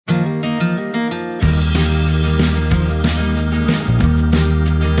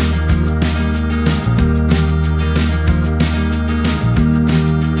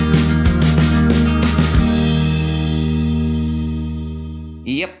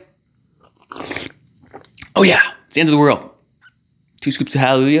Oh yeah, it's the end of the world. 2 scoops of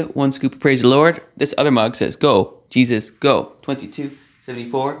hallelujah, 1 scoop of praise the Lord. This other mug says, go, Jesus, go.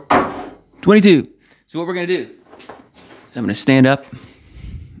 2274. 22. So what we're going to do is I'm going to stand up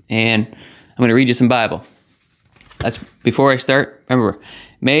and I'm going to read you some Bible. That's before I start. Remember,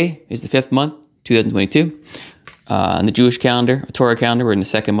 May is the 5th month, 2022. On the Jewish calendar, Torah calendar, we're in the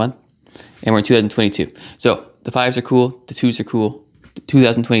 2nd month, and we're in 2022. So the 5's are cool, the 2's are cool, the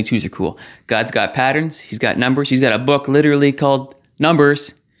 2022's are cool. God's got patterns, he's got numbers, he's got a book literally called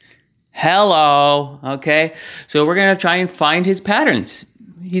Numbers. Hello, okay? So we're going to try and find his patterns.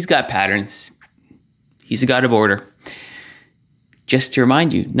 He's got patterns. He's a God of order. Just to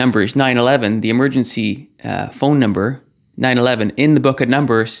remind you, Numbers 911, the emergency phone number, 911, in the book of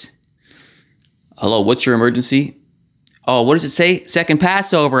Numbers. Hello, what's your emergency? Oh, what does it say? Second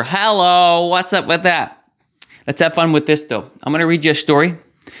Passover. Hello, what's up with that? Let's have fun with this, though. I'm going to read you a story,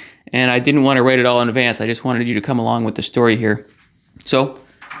 and I didn't want to write it all in advance. I just wanted you to come along with the story here. So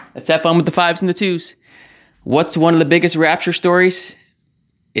let's have fun with the 5's and the 2's. What's one of the biggest rapture stories?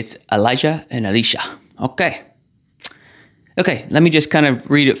 It's Elijah and Elisha. Okay, let me just kind of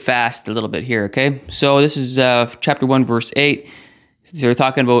read it fast a little bit here, okay? So this is chapter 1, verse 8. They're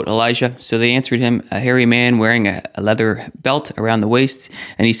talking about Elijah. So they answered him, a hairy man wearing a leather belt around the waist.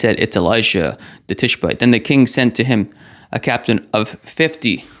 And he said, it's Elijah the Tishbite. Then the king sent to him a captain of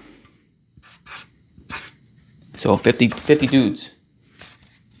 50. So 50 dudes.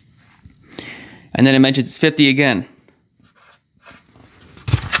 And then it mentions it's 50 again.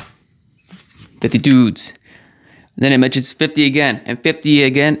 50 dudes. And then it mentions 50 again, and 50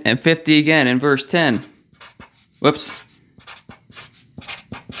 again, and 50 again in verse 10. Whoops.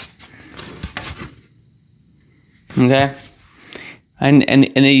 Okay. And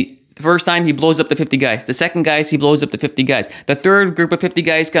the first time he blows up the 50 guys. The second guys, he blows up the 50 guys. The third group of 50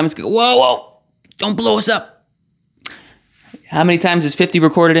 guys comes, whoa, don't blow us up. How many times is 50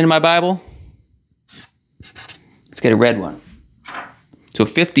 recorded in my Bible? Let's get a red one. So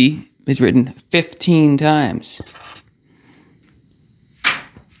 50 is written 15 times.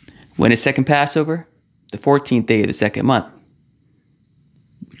 When is second Passover? The 14th day of the 2nd month,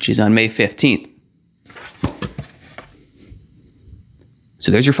 which is on May 15th.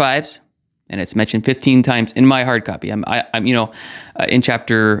 So there's your 5's, and it's mentioned 15 times in my hard copy. I'm in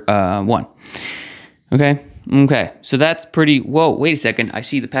chapter 1. Okay. So that's pretty. Whoa, wait a second. I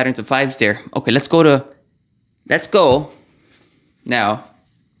see the patterns of 5's there. Okay, let's go now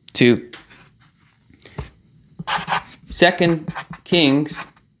to 2 Kings.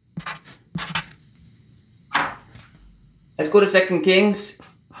 Let's go to 2 Kings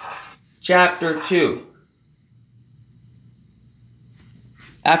chapter 2.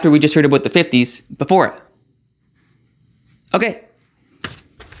 After we just heard about the 50's before it. Okay.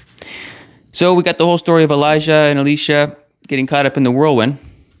 So we got the whole story of Elijah and Elisha getting caught up in the whirlwind.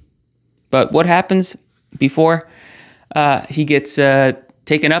 But what happens before he gets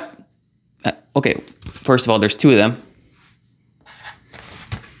taken up? Okay, first of all, there's 2 of them.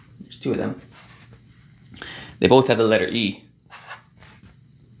 There's 2 of them. They both have the letter E.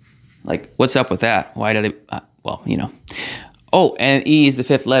 Like, what's up with that? Why do they... well, you know. Oh, and E is the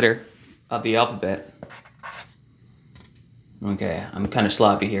 5th letter of the alphabet. Okay, I'm kind of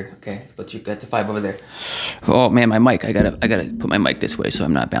sloppy here. Okay, but you got the 5 over there. Oh man, my mic. I gotta put my mic this way so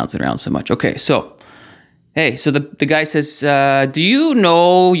I'm not bouncing around so much. Okay, so hey, so the guy says, do you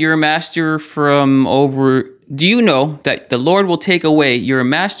know your master from over? Do you know that the Lord will take away your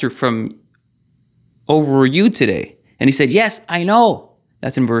master from over you today? And he said, yes, I know.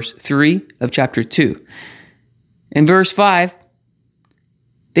 That's in verse 3 of chapter 2. In verse 5.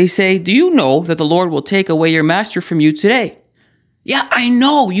 They say, do you know that the Lord will take away your master from you today? Yeah, I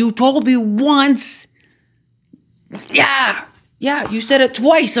know. You told me once. Yeah, you said it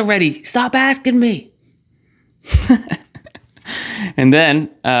twice already. Stop asking me. And then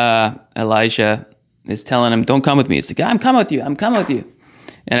Elijah is telling him, don't come with me. It's like, I'm coming with you. I'm coming with you.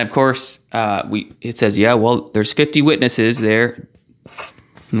 And of course, it says, yeah, well, there's 50 witnesses there.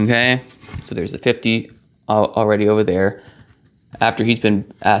 Okay, so there's the 50 already over there. After he's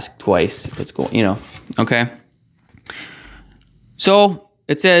been asked twice, what's going, okay. So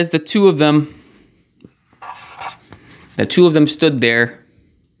it says the two of them stood there,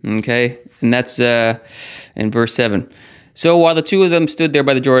 okay, and that's in verse 7. So while the 2 of them stood there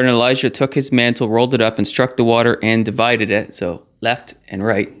by the Jordan, Elijah took his mantle, rolled it up, and struck the water and divided it. So left and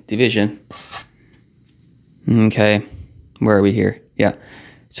right division. Okay, where are we here? Yeah.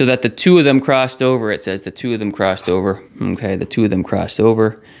 So that the 2 of them crossed over, it says the 2 of them crossed over. Okay, the 2 of them crossed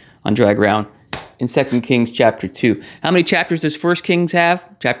over on dry ground. in 2 Kings chapter 2. How many chapters does 1 Kings have?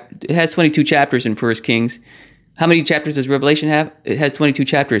 It has 22 chapters in 1 Kings. How many chapters does Revelation have? It has 22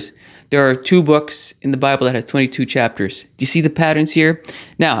 chapters. There are 2 books in the Bible that has 22 chapters. Do you see the patterns here?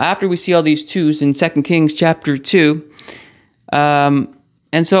 Now, after we see all these 2's in 2 Kings chapter 2,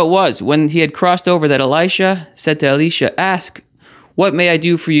 and so it was, when he had crossed over, that Elisha said to Elisha, ask, what may I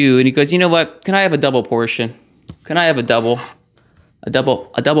do for you? And he goes, you know what? Can I have a double portion? Can I have a double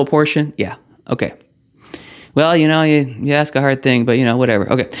portion? Yeah. Okay. Well, you know, you ask a hard thing, but you know,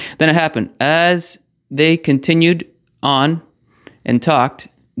 whatever. Okay. Then it happened, as they continued on and talked,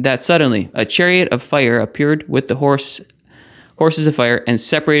 that suddenly a chariot of fire appeared with the horses of fire and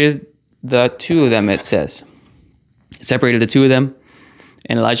separated the 2 of them, it says. Separated the 2 of them,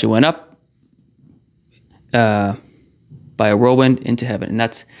 and Elijah went up by a whirlwind into heaven. And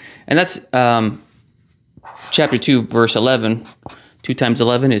that's chapter 2, verse 11. 2 times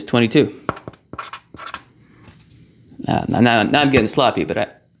 11 is 22. Now I'm getting sloppy,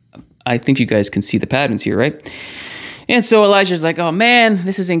 but I think you guys can see the patterns here, right? And so Elijah's like, oh man,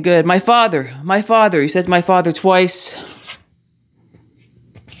 this isn't good. My father. He says my father twice.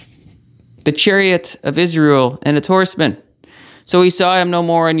 The chariot of Israel and its horsemen. So he saw him no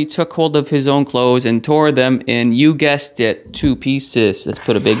more, and he took hold of his own clothes and tore them in, you guessed it, 2 pieces. Let's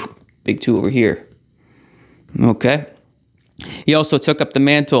put a big 2 over here. Okay. He also took up the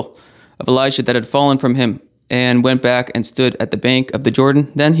mantle of Elijah that had fallen from him and went back and stood at the bank of the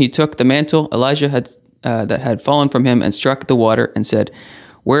Jordan. Then he took the mantle Elijah that had fallen from him and struck the water and said,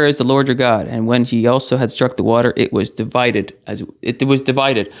 where is the Lord your God? And when he also had struck the water, it was divided.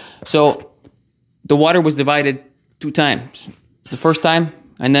 So the water was divided 2 times. The first time,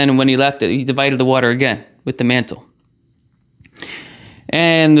 and then when he left it, he divided the water again with the mantle.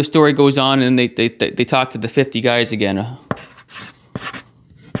 And the story goes on, and they talk to the 50 guys again.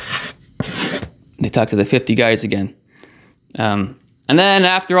 They talk to the 50 guys again. And then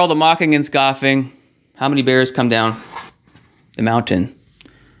after all the mocking and scoffing, how many bears come down the mountain?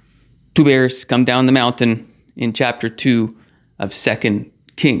 2 bears come down the mountain in chapter 2 of 2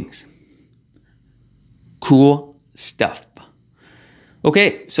 Kings. Cool stuff.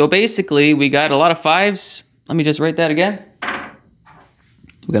 Okay, so basically we got a lot of 5's. Let me just write that again.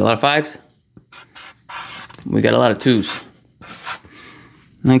 We got a lot of 5's. We got a lot of 2's.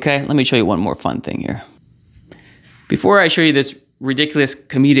 Okay, let me show you one more fun thing here. Before I show you this ridiculous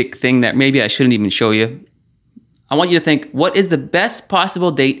comedic thing that maybe I shouldn't even show you, I want you to think, what is the best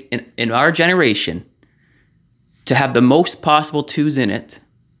possible date in our generation to have the most possible 2's in it,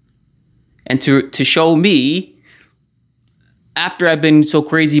 and to show me, after I've been so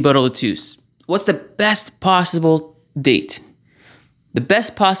crazy about all the 2's, what's the best possible date? The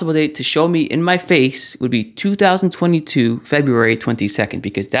best possible date to show me in my face would be 2022, February 22nd,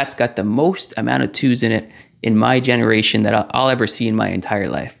 because that's got the most amount of 2's in it in my generation that I'll ever see in my entire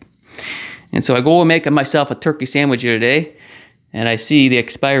life. And so I go and make myself a turkey sandwich here today, and I see the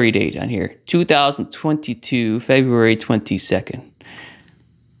expiry date on here, 2022, February 22nd.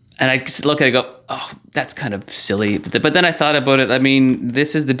 And I just look at it and go, oh, that's kind of silly. But then I thought about it. I mean,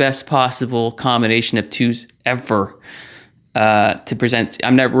 this is the best possible combination of 2's ever to present.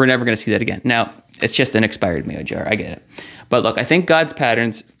 We're never going to see that again. Now, it's just an expired mayo jar. I get it. But look, I think God's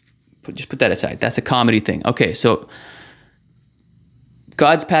patterns, just put that aside. That's a comedy thing. Okay, so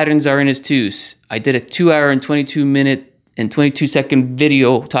God's patterns are in his 2's. I did a 2-hour and 22-minute and 22-second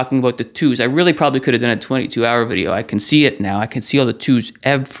video talking about the 2's. I really probably could have done a 22-hour video. I can see it now. I can see all the 2's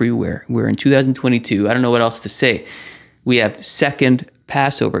everywhere. We're in 2022. I don't know what else to say. We have second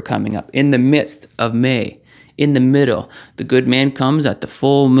Passover coming up in the midst of May. In the middle, the good man comes at the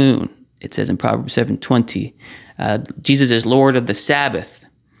full moon. It says in Proverbs 7:20. Jesus is Lord of the Sabbath.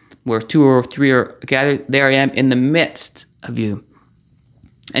 Where 2 or 3 are gathered, there I am in the midst of you.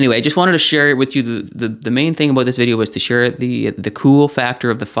 Anyway, I just wanted to share it with you. The main thing about this video was to share the cool factor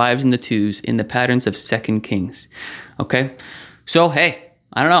of the 5's and the 2's in the patterns of 2 Kings. Okay? So, hey,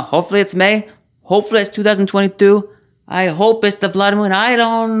 I don't know. Hopefully it's May. Hopefully it's 2022. I hope it's the blood moon. I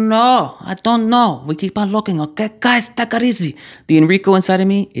don't know. I don't know. We keep on looking. Okay, guys, take it easy. The Enrico inside of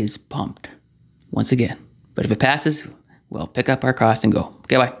me is pumped once again. But if it passes, we'll pick up our cross and go.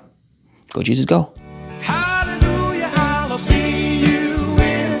 Okay, bye. Go, Jesus, go.